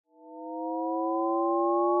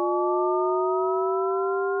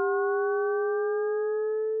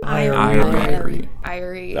IRE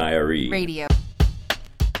Radio.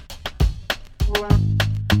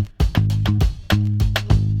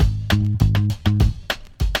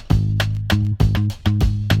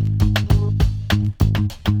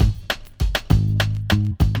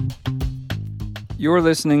 You're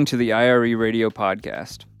listening to the IRE Radio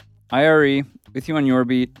podcast. IRE, with you on your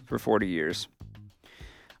beat for 40 years.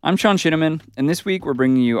 I'm Sean Shinneman, and this week we're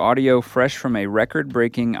bringing you audio fresh from a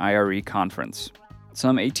record-breaking IRE conference.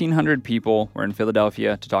 Some 1,800 people were in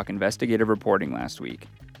Philadelphia to talk investigative reporting last week,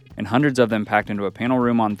 and hundreds of them packed into a panel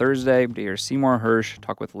room on Thursday to hear Seymour Hersh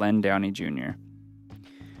talk with Leonard Downie Jr.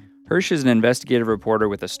 Hersh is an investigative reporter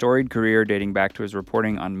with a storied career dating back to his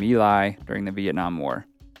reporting on My Lai during the Vietnam War.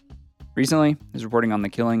 Recently, his reporting on the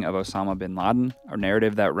killing of Osama bin Laden, a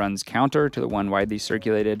narrative that runs counter to the one widely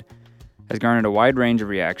circulated, has garnered a wide range of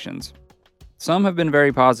reactions. Some have been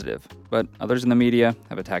very positive, but others in the media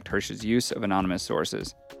have attacked Hersh's use of anonymous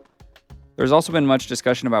sources. There's also been much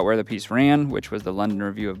discussion about where the piece ran, which was the London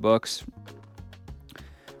Review of Books.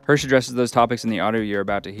 Hersh addresses those topics in the audio you're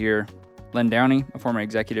about to hear. Len Downie, a former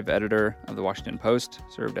executive editor of the Washington Post,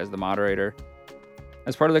 served as the moderator.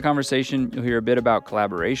 As part of the conversation, you'll hear a bit about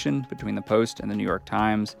collaboration between the Post and the New York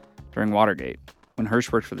Times during Watergate, when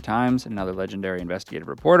Hersh worked for the Times and another legendary investigative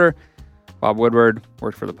reporter, Bob Woodward,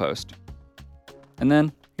 worked for the Post. And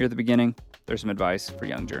then, here at the beginning, there's some advice for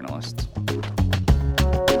young journalists.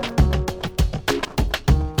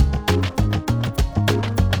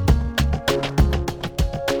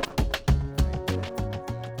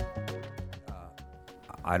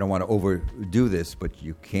 I don't want to overdo this, but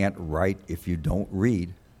you can't write if you don't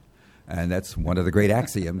read. And that's one of the great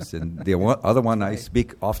axioms. And the other one, I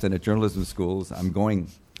speak often at journalism schools. I'm going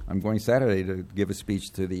Saturday to give a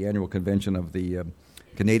speech to the annual convention of the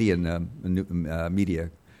Canadian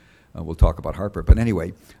media. We'll talk about Harper. But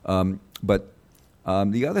anyway, the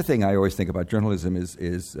other thing I always think about journalism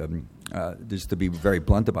is just to be very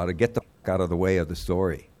blunt about it, get the out of the way of the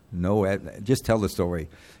story. Just tell the story.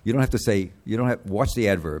 You don't have to say, watch the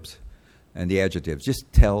adverbs and the adjectives.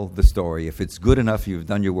 Just tell the story. If it's good enough, you've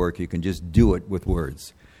done your work, you can just do it with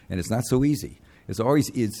words. And it's not so easy. I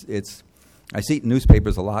see it in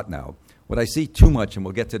newspapers a lot now. What I see too much, and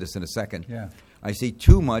we'll get to this in a second, I see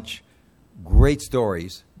too much great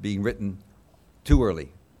stories being written too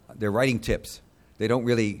early. They're writing tips. They don't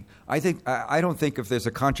really. I don't think if there's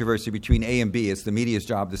a controversy between A and B, it's the media's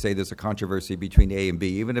job to say there's a controversy between A and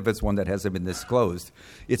B, even if it's one that hasn't been disclosed.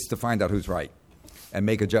 It's to find out who's right and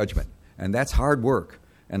make a judgment, and that's hard work.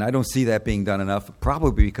 And I don't see that being done enough,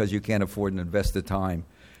 probably because you can't afford to invest the time.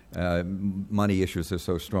 Money issues are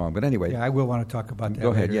so strong. But anyway, I will want to talk about that.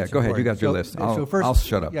 Go ahead. Later. Go ahead. You got your list. I'll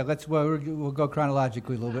shut up. Yeah, we'll go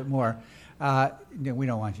chronologically a little bit more. We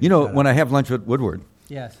don't want you. When I have lunch with Woodward.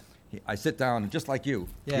 Yes. I sit down, just like you.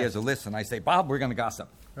 Yes. He has a list, and I say, Bob, we're going to gossip.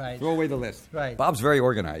 Right. Throw away the list. Right. Bob's very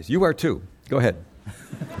organized. You are too. Go ahead.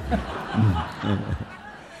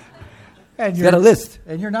 He's got a list.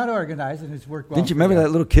 And you're not organized, and it's worked well. Didn't you remember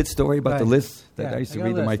that little kid story about the list that I used to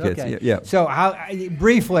read to my kids? Okay. Yeah. So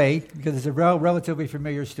briefly, because it's a relatively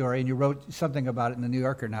familiar story, and you wrote something about it in the New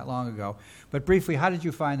Yorker not long ago, but briefly, how did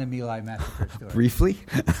you find the My Lai massacre story? Briefly?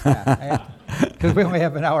 Because we only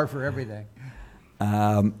have an hour for everything.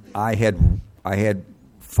 I had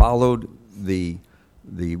followed there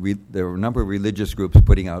were a number of religious groups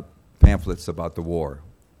putting out pamphlets about the war,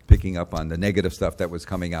 picking up on the negative stuff that was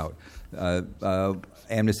coming out.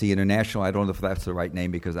 Amnesty International, I don't know if that's the right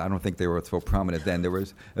name because I don't think they were so prominent then. There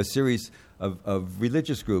was a series of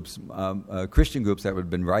religious groups, Christian groups that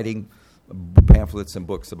had been writing pamphlets and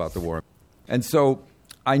books about the war. And so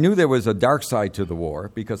I knew there was a dark side to the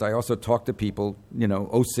war because I also talked to people,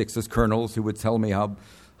 06's colonels who would tell me how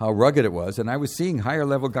rugged it was. And I was seeing higher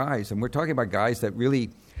level guys. And we're talking about guys that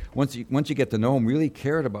really, once you get to know them, really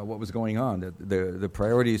cared about what was going on, the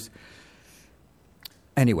priorities.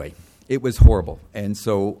 Anyway, it was horrible. And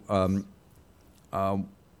so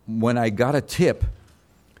when I got a tip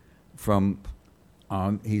from,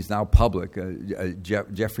 he's now public,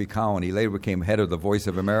 Jeffrey Cowan. He later became head of the Voice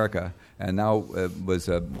of America, and now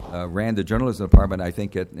ran the journalism department, I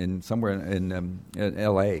think, somewhere in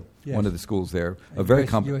L.A., yes. One of the schools there.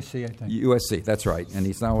 USC, I think. USC, that's right. And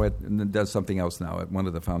he's now does something else now at one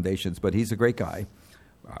of the foundations. But he's a great guy,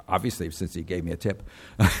 obviously, since he gave me a tip.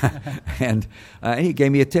 And he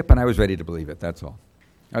gave me a tip, and I was ready to believe it, that's all.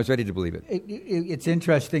 I was ready to believe it. It's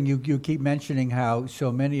interesting. You keep mentioning how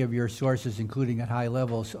so many of your sources, including at high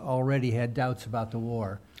levels, already had doubts about the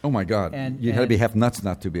war. Oh, my God. You had to be half nuts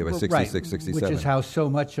not to be about 66, right, 67. Which is how so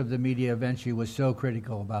much of the media eventually was so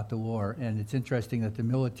critical about the war. And it's interesting that the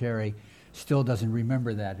military still doesn't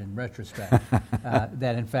remember that in retrospect,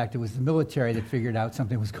 that in fact it was the military that figured out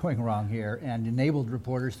something was going wrong here and enabled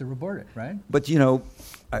reporters to report it, right? But,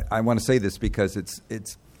 I want to say this because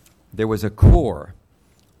there was a core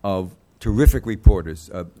of terrific reporters,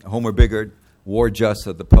 Homer Biggert, Ward Just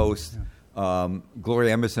of the Post,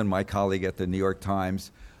 Gloria Emerson, my colleague at the New York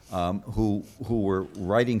Times, who were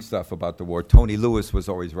writing stuff about the war. Tony Lewis was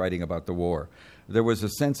always writing about the war. There was a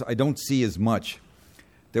sense I don't see as much.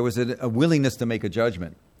 There was a willingness to make a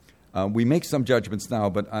judgment. We make some judgments now,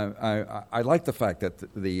 but I like the fact that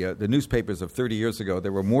the newspapers of 30 years ago,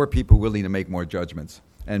 there were more people willing to make more judgments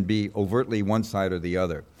and be overtly one side or the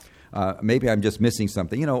other. Maybe I'm just missing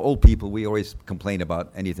something. Old people, we always complain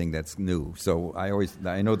about anything that's new. So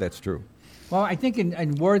I know that's true. Well, I think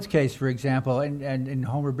in Ward's case, for example, and in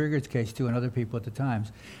Homer Biggert's case too, and other people at the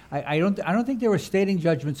Times, I don't think they were stating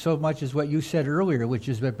judgment so much as what you said earlier, which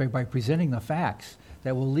is by presenting the facts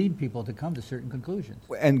that will lead people to come to certain conclusions.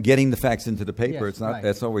 And getting the facts into the paper, yes, it's not. Right.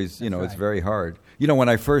 That's always, that's right. It's very hard.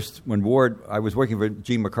 When Ward, I was working for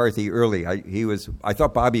Gene McCarthy early. I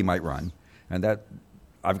thought Bobby might run, and that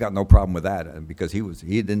I've got no problem with that because he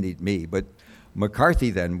didn't need me. But McCarthy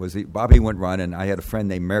then Bobby wouldn't run, and I had a friend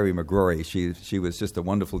named Mary McGrory. She was just a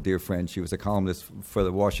wonderful, dear friend. She was a columnist for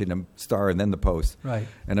the Washington Star and then the Post. Right.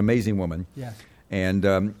 An amazing woman. Yeah.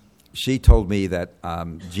 And she told me that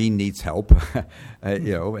Gene needs help,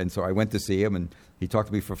 and so I went to see him, and he talked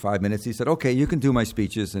to me for 5 minutes. He said, "Okay, you can do my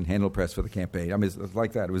speeches and handle press for the campaign." I mean, it was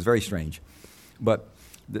like that. It was very strange, but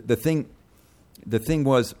the thing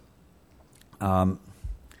was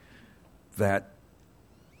that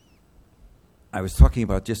I was talking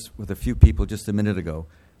about just with a few people just a minute ago.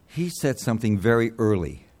 He said something very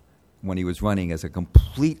early when he was running as a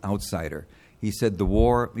complete outsider. He said the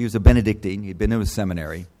war. He was a Benedictine. He'd been to a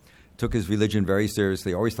seminary. Took his religion very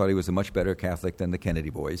seriously, always thought he was a much better Catholic than the Kennedy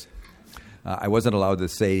boys. I wasn't allowed to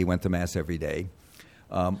say he went to Mass every day.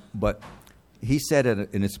 But he said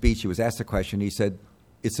in a speech, he was asked a question, he said,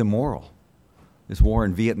 it's immoral. This war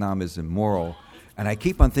in Vietnam is immoral. And I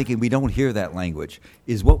keep on thinking we don't hear that language.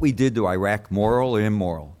 Is what we did to Iraq moral or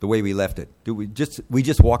immoral, the way we left it? We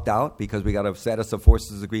just walked out because we got a status of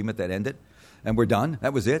forces agreement that ended, and we're done?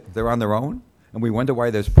 That was it? They're on their own? And we wonder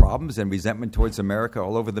why there's problems and resentment towards America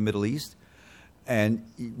all over the Middle East. And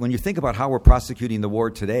when you think about how we're prosecuting the war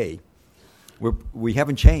today, we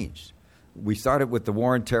haven't changed. We started with the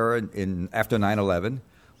war on terror after 9/11.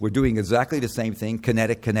 We're doing exactly the same thing,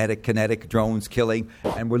 kinetic, drones killing,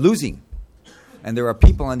 and we're losing. And there are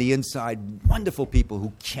people on the inside, wonderful people,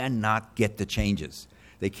 who cannot get the changes.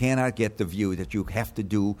 They cannot get the view that you have to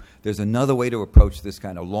do. There's another way to approach this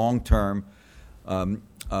kind of long-term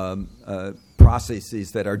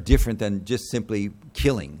processes that are different than just simply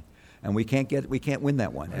killing, and we can't win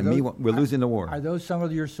that one. We're losing the war. Are those some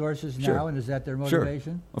of your sources now, Sure. and is that their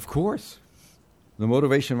motivation? Sure. Of course. The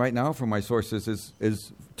motivation right now for my sources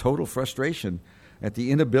is total frustration at the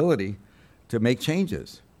inability to make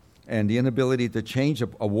changes and the inability to change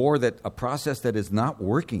a process that is not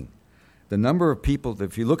working. The number of people,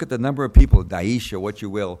 if you look at the number of people, Daesh or what you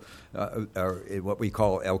will, or what we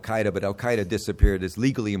call Al-Qaeda, but Al-Qaeda disappeared. It's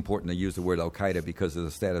legally important to use the word Al-Qaeda because of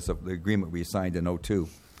the status of the agreement we signed in 2002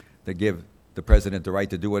 that give the president the right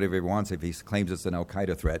to do whatever he wants if he claims it's an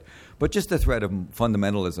Al-Qaeda threat. But just the threat of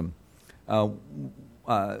fundamentalism,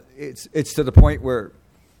 it's to the point where,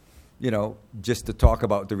 just to talk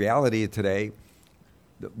about the reality of today,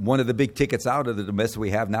 one of the big tickets out of the mess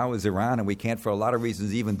we have now is Iran, and we can't, for a lot of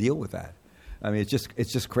reasons, even deal with that. I mean,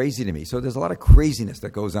 it's just crazy to me. So there's a lot of craziness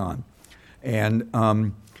that goes on,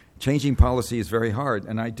 and changing policy is very hard.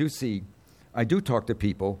 And I do talk to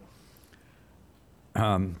people.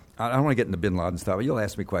 I don't want to get into bin Laden stuff. You'll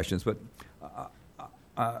ask me questions, but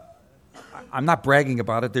I'm not bragging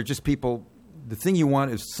about it. They're just people. The thing you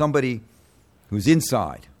want is somebody who's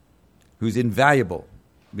inside, who's invaluable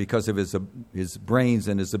because of his brains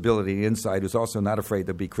and his ability inside, who's also not afraid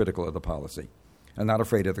to be critical of the policy and not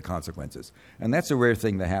afraid of the consequences. And that's a rare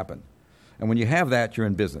thing to happen. And when you have that, you're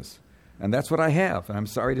in business. And that's what I have. And I'm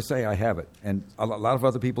sorry to say I have it. And a lot of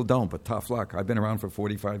other people don't, but tough luck. I've been around for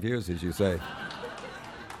 45 years, as you say.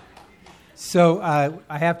 So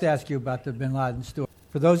I have to ask you about the bin Laden story.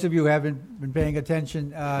 For those of you who haven't been paying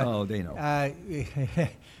attention, they know.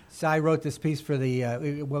 Cy wrote this piece for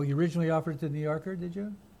you originally offered to the New Yorker, did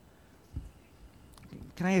you?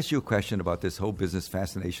 Can I ask you a question about this whole business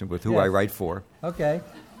fascination with who Yes. I write for? Okay.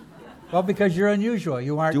 Well, because you're unusual.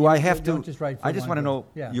 You aren't. Do I have to? Don't just write for I just one want to know.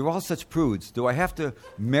 group. Yeah. You're all such prudes. Do I have to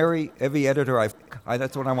marry every editor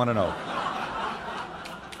that's what I want to know.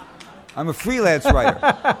 I'm a freelance writer.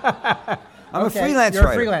 I'm okay. a freelance You're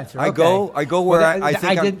writer. a freelancer. I Okay. go where I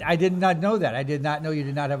think I did not know that. I did not know you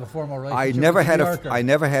did not have a formal relationship. I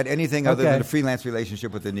never had anything other than a freelance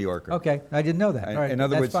relationship with the New Yorker. Okay, I didn't know that. All right, in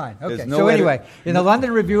other words, fine. Okay. no So anyway, in the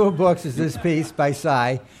London Review of Books is this piece by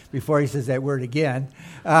Sy, before he says that word again,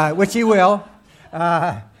 which he will.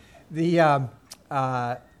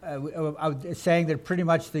 Saying that pretty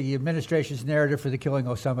much the administration's narrative for the killing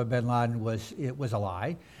of Osama bin Laden was a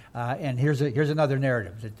lie. And here's another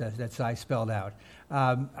narrative that Sy spelled out.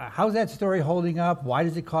 How's that story holding up? Why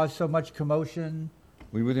does it cause so much commotion?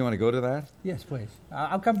 We really want to go to that? Yes, please.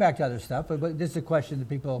 I'll come back to other stuff, but this is a question that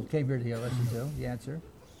people came here to listen to, the answer.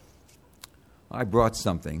 I brought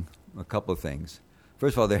a couple of things.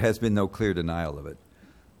 First of all, there has been no clear denial of it.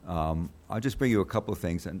 I'll just bring you a couple of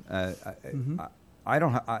things. And I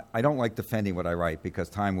don't like defending what I write because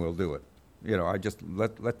time will do it. I just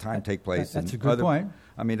let time take place. That's a good point.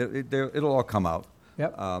 I mean, it'll all come out.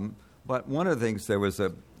 Yep. But one of the things,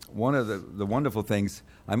 one of the wonderful things,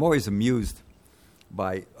 I'm always amused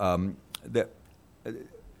by the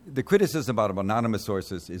criticism about anonymous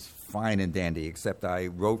sources is fine and dandy, except I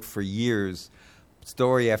wrote for years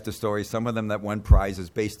story after story, some of them that won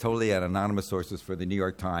prizes based totally on anonymous sources for the New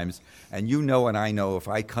York Times. And and I know if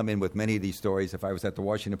I come in with many of these stories, if I was at the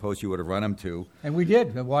Washington Post, you would have run them too. And we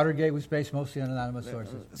did. The Watergate was based mostly on anonymous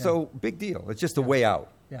sources. So big deal. It's just a way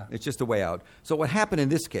out. Yeah. It's just a way out. So what happened in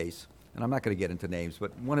this case, and I'm not going to get into names,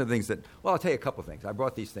 but one of the things I'll tell you a couple of things. I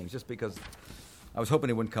brought these things just because I was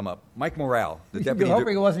hoping it wouldn't come up. Mike Morrell, the deputy... You're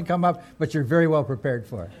hoping it wasn't come up, but you're very well prepared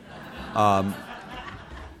for it.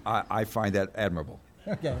 I find that admirable.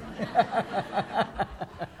 Okay.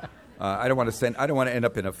 I don't want to end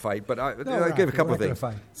up in a fight, but I'll give a couple of things.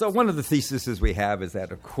 So one of the theses we have is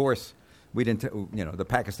that, of course, we didn't. The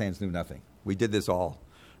Pakistanis knew nothing. We did this all,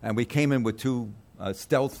 and we came in with two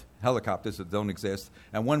stealth helicopters that don't exist,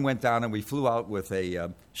 and one went down, and we flew out with a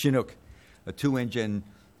Chinook, a 2-engine,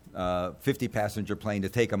 50-passenger plane to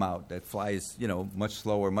take them out. That flies, much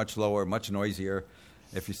slower, much lower, much noisier.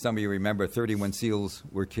 If some of you remember, 31 SEALs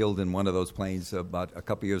were killed in one of those planes about a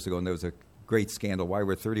couple years ago, and there was a great scandal. Why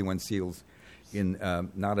were 31 SEALs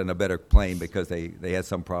not in a better plane? Because they had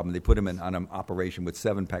some problem. They put them on an operation with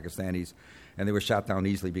 7 Pakistanis, and they were shot down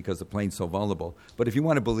easily because the plane's so vulnerable. But if you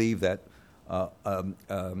want to believe that a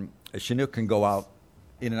Chinook can go out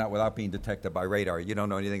in and out without being detected by radar, you don't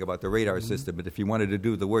know anything about the radar system. But if you wanted to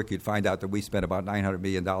do the work, you'd find out that we spent about $900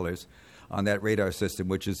 million on that radar system,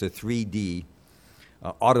 which is a 3D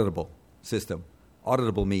auditable system.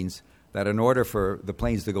 Auditable means that in order for the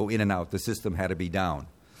planes to go in and out, the system had to be down.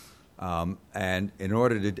 And in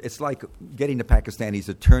order to, it's like getting the Pakistanis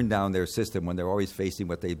to turn down their system when they're always facing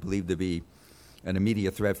what they believe to be an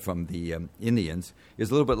immediate threat from the Indians. Is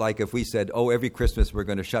a little bit like if we said, every Christmas we're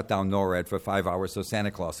going to shut down NORAD for 5 hours so Santa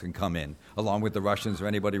Claus can come in, along with the Russians or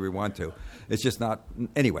anybody we want to. It's just not,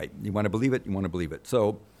 anyway, you want to believe it, you want to believe it.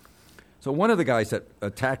 So one of the guys that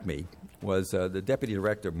attacked me was the deputy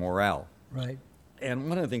director, Morrell. Right. And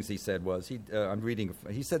one of the things he said was, he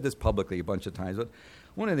said this publicly a bunch of times, but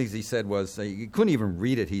one of the things he said was, he couldn't even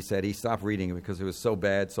read it, he said. He stopped reading it because it was so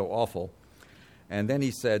bad, so awful. And then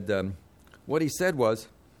he said, what he said was,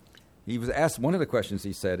 he was asked, one of the questions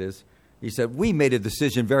he said, we made a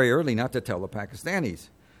decision very early not to tell the Pakistanis.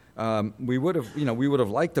 We would have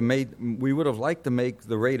liked to make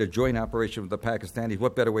the raid a joint operation with the Pakistanis.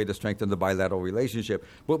 What better way to strengthen the bilateral relationship?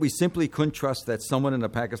 But we simply couldn't trust that someone in the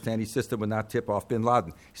Pakistani system would not tip off bin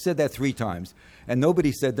Laden. He said that 3 times. And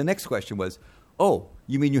nobody said, the next question was,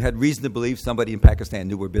 you mean you had reason to believe somebody in Pakistan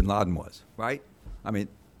knew where bin Laden was, right? I mean,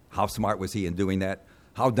 how smart was he in doing that?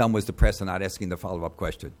 How dumb was the press in not asking the follow-up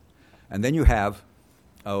question? And then you have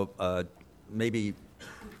maybe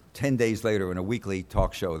 10 days later in a weekly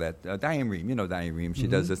talk show that Diane Rehm, Diane Rehm, she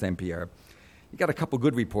does this NPR. You got a couple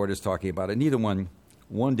good reporters talking about it. Neither one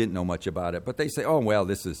didn't know much about it, but they say,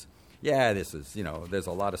 this is, there's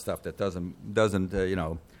a lot of stuff that doesn't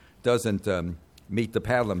meet the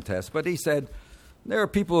Padlam test. But he said, there are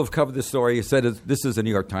people who have covered this story. He said, this is a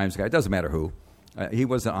New York Times guy. It doesn't matter who. He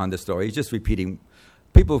wasn't on the story. He's just repeating.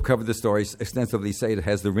 People who have covered the story extensively say it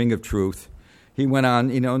has the ring of truth. He went on,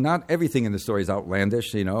 not everything in the story is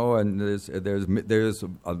outlandish, and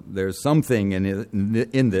there's something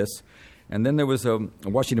in this. And then there was a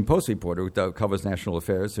Washington Post reporter who covers national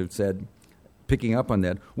affairs who said, picking up on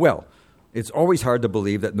that, it's always hard to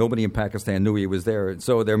believe that nobody in Pakistan knew he was there.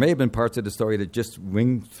 So there may have been parts of the story that just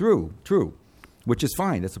ring true, which is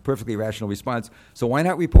fine. It's a perfectly rational response. So why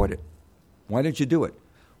not report it? Why didn't you do it?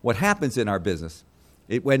 What happens in our business,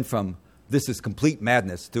 it went from this is complete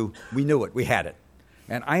madness to we knew it, we had it.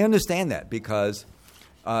 And I understand that because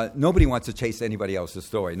nobody wants to chase anybody else's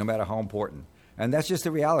story, no matter how important. And that's just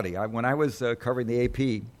the reality. When I was covering the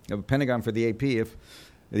AP, the Pentagon for the AP, if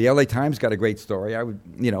the LA Times got a great story, I would,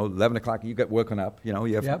 11 o'clock, you get woken up,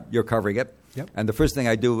 you're covering it. Yep. And the first thing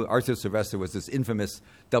I do, Arthur Sylvester was this infamous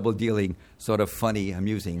double-dealing, sort of funny,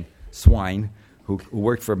 amusing swine who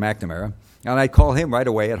worked for McNamara. And I'd call him right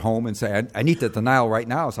away at home and say, I need the denial right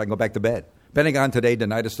now so I can go back to bed. Pentagon today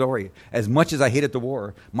denied a story. As much as I hated the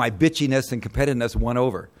war, my bitchiness and competitiveness won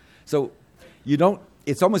over. So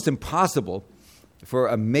it's almost impossible for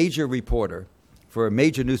a major reporter, for a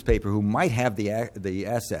major newspaper who might have the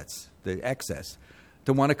assets, the access,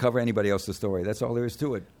 to want to cover anybody else's story. That's all there is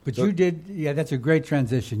to it. But you did, that's a great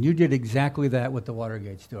transition. You did exactly that with the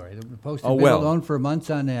Watergate story. The Post had been alone for months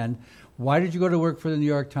on end. Why did you go to work for the New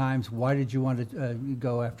York Times? Why did you want to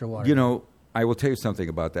go after Watergate? I will tell you something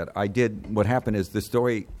about that. What happened is the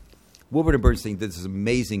story, Woodward and Bernstein did this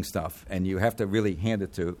amazing stuff, and you have to really hand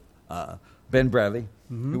it to Ben Bradley,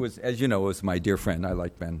 who was, as you know, was my dear friend. I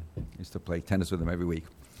like Ben. I used to play tennis with him every week.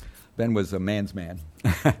 Ben was a man's man.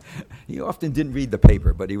 He often didn't read the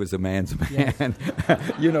paper, but he was a man's man.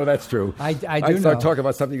 Yes. That's true. I do I'd start talking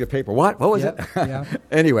about something in the paper. What was it? Yeah.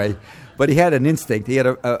 Anyway, but he had an instinct. He had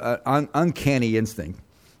an uncanny instinct,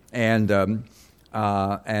 and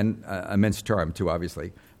immense charm too,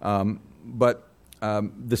 obviously. But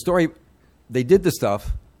the story, they did the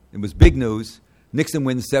stuff. It was big news. Nixon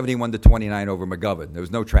wins 71-29 over McGovern. There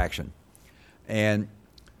was no traction, and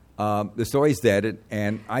the story's dead.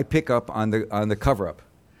 And I pick up on the cover-up,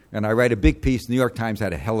 and I write a big piece. New York Times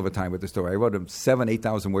had a hell of a time with the story. I wrote a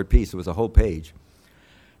 7,000-8,000 word piece. It was a whole page,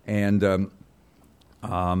 and the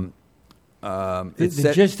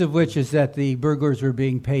gist of which is that the burglars were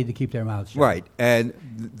being paid to keep their mouths shut. Right. And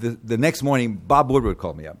the next morning, Bob Woodward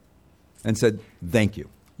called me up and said, thank you.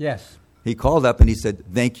 Yes. He called up and he said,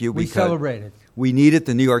 thank you. We celebrated. We needed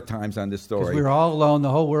the New York Times on this story. Because we were all alone.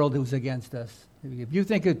 The whole world was against us. If you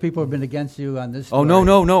think that people have been against you on this story. Oh,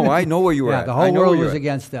 no. I know where you were at. The whole world was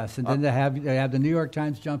against us. And then to have the New York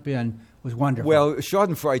Times jump in was wonderful. Well,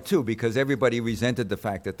 Schadenfreude, too, because everybody resented the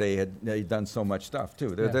fact that they'd done so much stuff,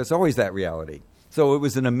 too. There's always that reality. So it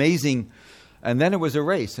was an amazing, and then it was a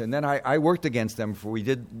race. And then I worked against them.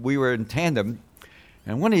 We were in tandem.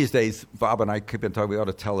 And one of these days, Bob and I kept on talking, we ought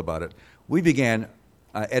to tell about it. We began,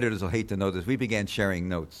 editors will hate to know this, we began sharing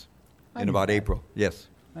notes in about April. Yes.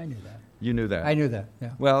 I knew that. You knew that? I knew that,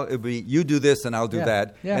 yeah. Well, it would be, you do this and I'll do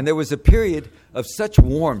that. Yeah. And there was a period of such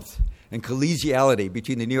warmth and collegiality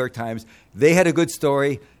between the New York Times. They had a good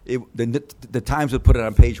story. The Times would put it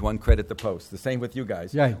on page one, credit the Post. The same with you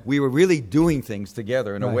guys. Right. We were really doing things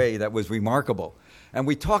together in a way that was remarkable. And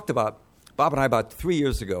we talked about, Bob and I about 3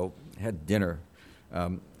 years ago, had dinner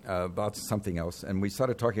about something else. And we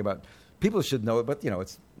started talking about, people should know it, but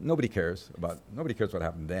nobody cares what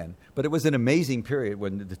happened then. But it was an amazing period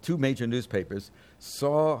when the two major newspapers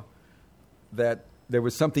saw that there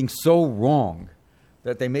was something so wrong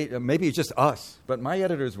that they made, maybe it's just us, but my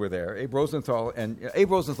editors were there, Abe Rosenthal, and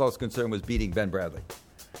Abe Rosenthal's concern was beating Ben Bradley.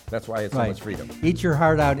 That's why I had so much freedom. Eat your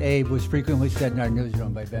heart out, Abe, was frequently said in our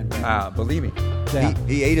newsroom by Ben Bradley. Believe me. Yeah.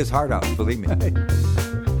 He ate his heart out, believe me.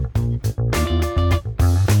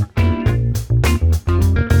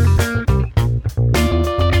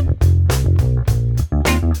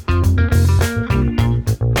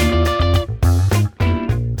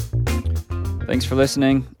 Thanks for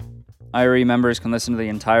listening. IRE members can listen to the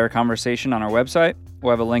entire conversation on our website.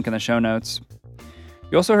 We'll have a link in the show notes.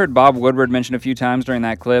 You also heard Bob Woodward mentioned a few times during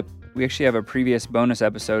that clip. We actually have a previous bonus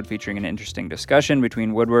episode featuring an interesting discussion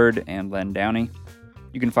between Woodward and Len Downie.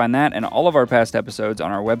 You can find that and all of our past episodes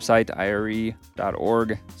on our website,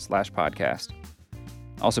 ire.org/podcast.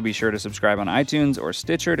 Also be sure to subscribe on iTunes or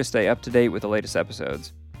Stitcher to stay up to date with the latest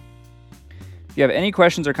episodes. If you have any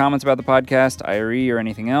questions or comments about the podcast, IRE, or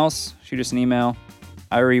anything else, shoot us an email.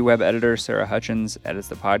 IRE web editor Sarah Hutchins edits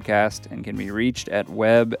the podcast and can be reached at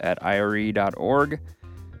web@ire.org.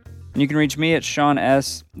 And you can reach me at Sean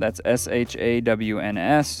S., that's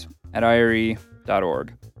SHAWNS,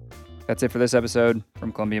 @IRE.org. That's it for this episode.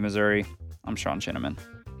 From Columbia, Missouri, I'm Sean Shinneman.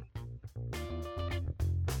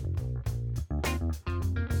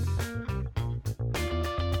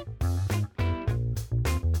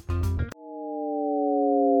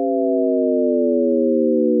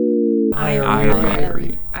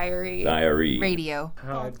 IRE Radio.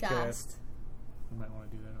 Podcast. You might want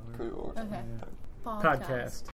to do that over. Okay. Podcast.